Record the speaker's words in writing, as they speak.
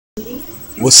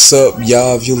What's up,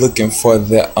 y'all? If you're looking for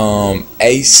the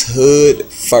Ace Hood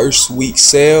first week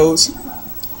sales,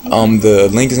 the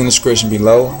link is in the description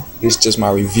below. It's just my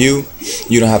review.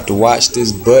 You don't have to watch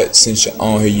this, but since you're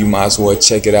on here, you might as well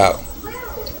check it out.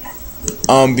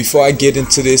 Before I get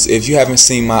into this, if you haven't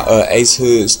seen my Ace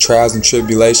Hood's Trials and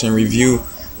Tribulation review,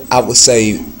 I would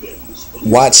say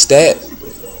watch that.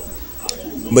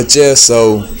 But yeah,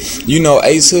 so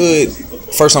Ace Hood.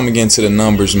 First, I'm gonna get into the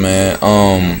numbers,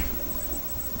 man.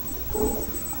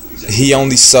 He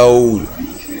only sold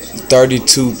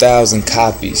 32,000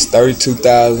 copies,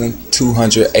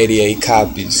 32,288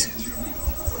 copies.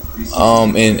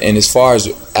 And as far as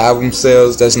album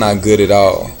sales, that's not good at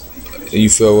all. You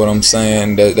feel what I'm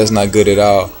saying? That's not good at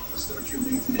all.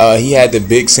 He had the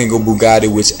big single Bugatti,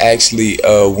 which actually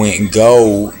went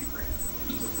gold.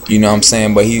 You know what I'm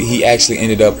saying? But he actually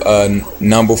ended up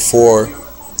number 4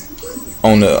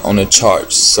 on the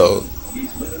charts. So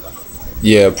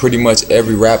yeah, pretty much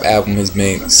every rap album has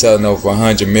been selling over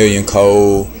 100 million.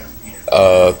 Cole,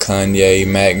 Kanye,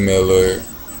 Mac Miller,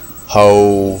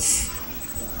 Hove,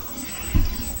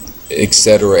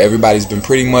 etc. Everybody's been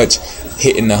pretty much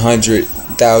hitting the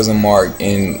 100,000 mark,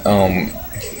 and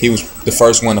he was the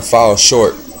first one to fall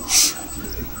short.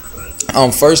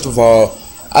 First of all,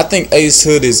 I think Ace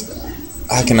Hood is,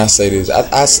 how can I say this?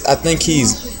 I think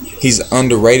he's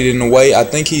underrated in a way. I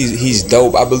think he's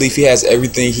dope. I believe he has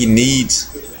everything he needs,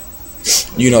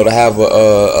 to have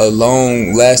a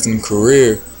long lasting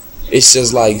career. It's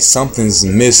just like something's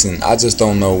missing. I just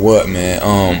don't know what, man.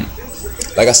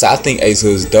 Like I said, I think Ace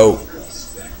Hood's dope,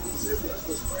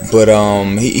 but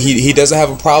he doesn't have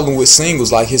a problem with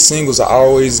singles. Like, his singles are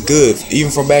always good,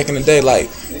 even from back in the day, like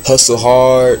Hustle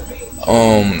Hard,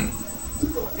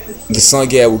 the song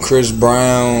he had with Chris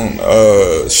Brown.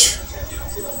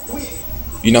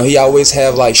 He always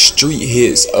have like street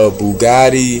hits.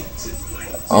 Bugatti.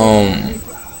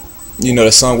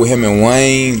 The song with him and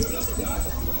Wayne.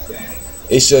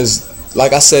 It's just,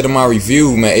 like I said in my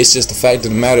review, man, it's just the fact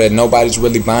of the matter that nobody's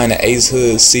really buying an Ace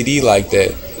Hood CD like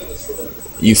that.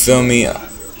 You feel me?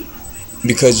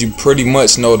 Because you pretty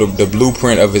much know the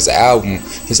blueprint of his album.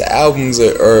 His albums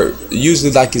are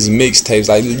usually like his mixtapes.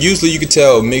 Like, usually you can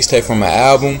tell a mixtape from an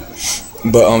album,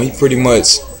 but he pretty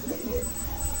much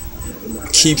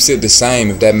keeps it the same,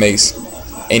 if that makes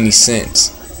any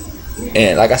sense.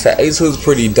 And like I said, Ace Hood's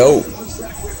pretty dope,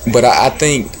 but I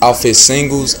think off his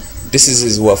singles, this is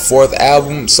his 4th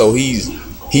album, so he's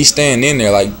staying in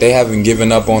there. Like, they haven't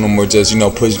given up on him or just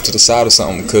push him to the side or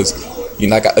something, because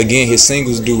again, his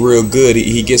singles do real good.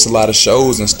 He gets a lot of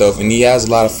shows and stuff, and he has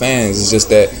a lot of fans. It's just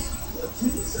that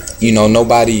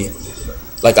nobody,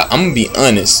 like, I'm gonna be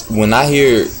honest, when I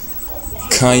hear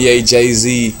Kanye,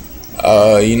 Jay-Z,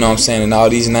 and all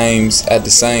these names at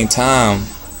the same time,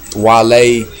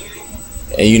 Wale,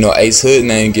 and Ace Hood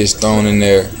name gets thrown in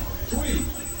there,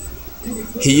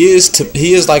 he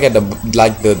is like at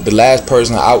the last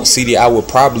person out CD I would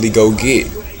probably go get.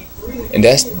 And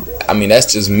that's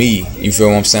just me. You feel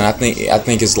what I'm saying? I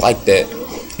think it's like that.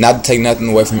 Not to take nothing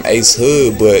away from Ace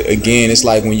Hood, but again, it's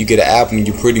like when you get an album,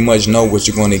 you pretty much know what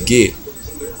you're gonna get.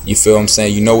 You feel what I'm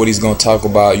saying? You know what he's gonna talk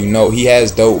about. He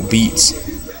has dope beats.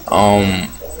 You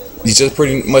just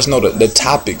pretty much know the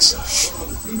topics.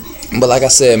 But like I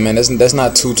said, man, that's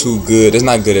not too good. It's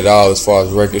not good at all as far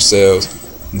as record sales.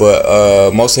 But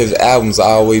most of his albums have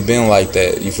always been like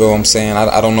that. You feel what I'm saying?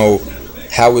 I don't know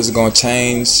how it's gonna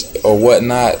change or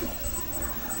whatnot.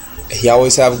 He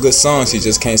always have good songs. He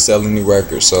just can't sell any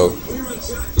records. So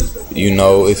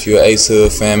if you're an Ace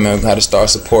Hood fan, man, you gotta start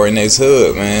supporting Ace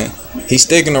Hood, man. He's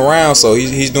sticking around, so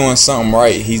he's doing something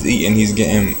right. He's eating, he's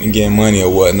getting money or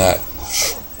whatnot.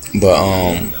 But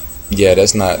yeah,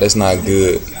 that's not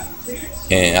good.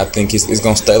 And I think it's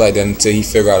gonna stay like that until he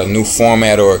figure out a new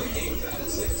format, or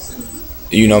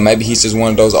maybe he's just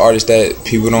one of those artists that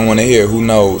people don't want to hear. Who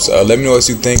knows? Let me know what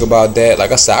you think about that.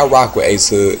 Like I said, I rock with Ace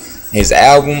Hood. His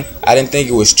album, I didn't think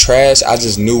it was trash. I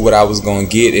just knew what I was gonna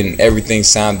get, and everything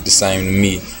sounded the same to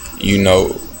me.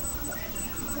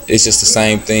 It's just the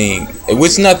same thing,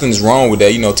 which nothing's wrong with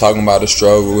that. Talking about the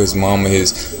struggle, his mama,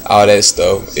 all that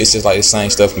stuff. It's just like the same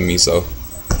stuff to me. So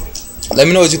let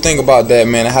me know what you think about that,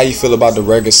 man, and how you feel about the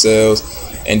record sales.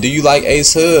 And do you like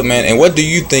Ace Hood, man? And what do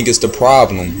you think is the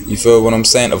problem? You feel what I'm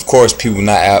saying? Of course, people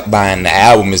not buying the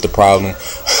album is the problem.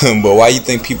 But why you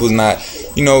think people's not,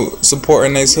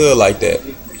 supporting Ace Hood like that?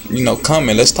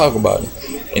 Comment. Let's talk about it.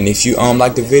 And if you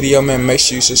like the video, man, make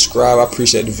sure you subscribe. I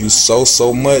appreciate the view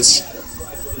so much.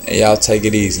 And y'all take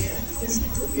it easy.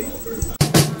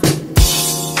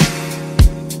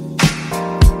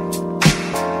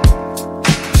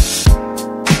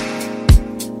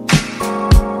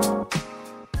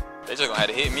 They just gonna have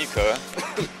to hit me, cuz.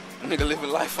 Nigga living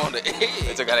life on the edge.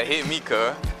 They just gotta hit me,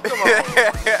 cuz. Come on.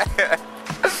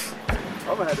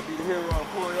 I'm gonna have to be the hero and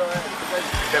pull your ass.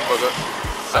 That fucker.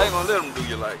 I ain't gonna let them do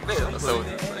you like that.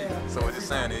 So what you're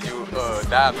saying is you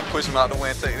dive and push him out the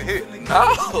way and take the hit?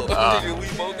 No, nigga, we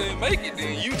both didn't make it,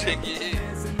 then you take your hit.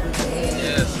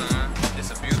 Yeah, son.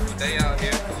 It's a beautiful day out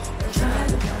here.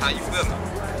 How you feeling?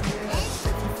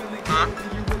 Huh?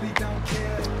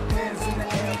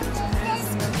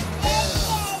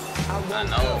 I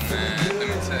know, man. Let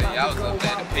me tell you, I was up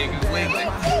there at the Piggly Wiggly.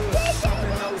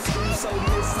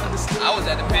 I was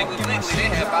at the Piggly Wiggly. They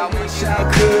had about one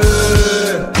shot.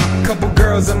 Couple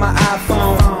girls in my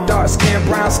iPhone. Dark skin,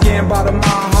 brown skin, bought them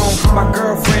all home. My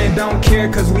girlfriend don't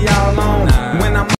care cause we all alone. When I'm